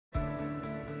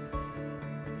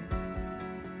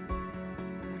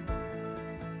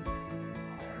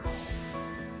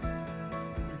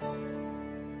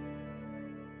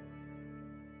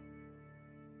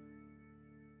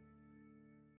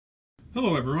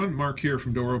Hello everyone, Mark here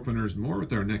from Door Openers More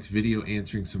with our next video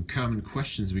answering some common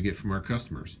questions we get from our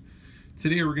customers.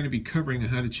 Today we're going to be covering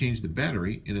how to change the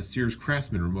battery in a Sears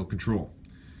Craftsman remote control.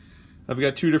 I've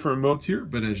got two different remotes here,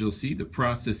 but as you'll see the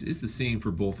process is the same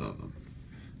for both of them.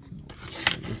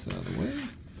 So get this out of the way.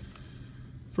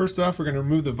 First off, we're going to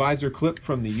remove the visor clip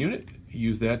from the unit.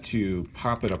 Use that to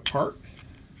pop it apart.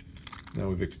 Now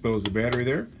we've exposed the battery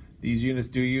there. These units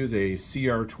do use a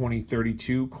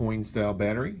CR2032 coin style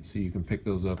battery, so you can pick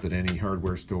those up at any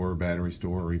hardware store, battery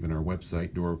store, or even our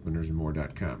website,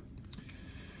 dooropenersandmore.com.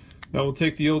 Now we'll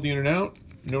take the old unit out.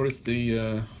 Notice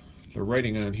the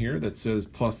writing on here that says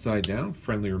plus side down,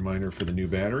 friendly reminder for the new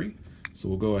battery. So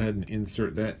we'll go ahead and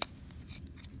insert that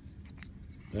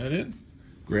in.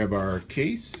 Grab our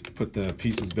case, put the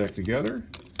pieces back together,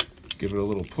 give it a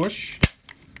little push.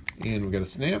 And we've got a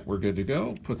snap, we're good to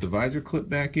go. Put the visor clip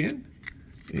back in,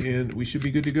 and we should be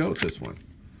good to go with this one.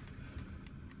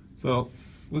 So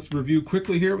let's review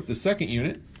quickly here with the second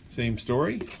unit. Same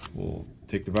story. We'll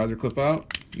take the visor clip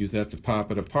out, use that to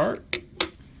pop it apart.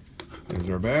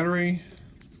 There's our battery.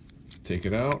 Take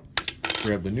it out,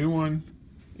 grab the new one,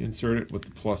 insert it with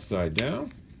the plus side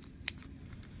down.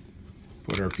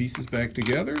 Put our pieces back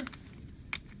together.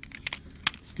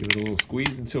 Give it a little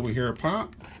squeeze until we hear a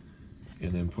pop.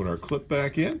 And then put our clip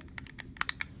back in,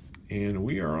 and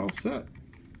we are all set.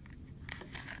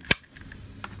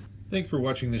 Thanks for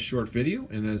watching this short video,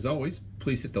 and as always,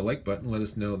 please hit the like button, let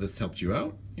us know this helped you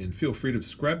out, and feel free to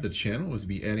subscribe to the channel as we'll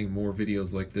be adding more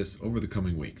videos like this over the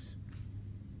coming weeks.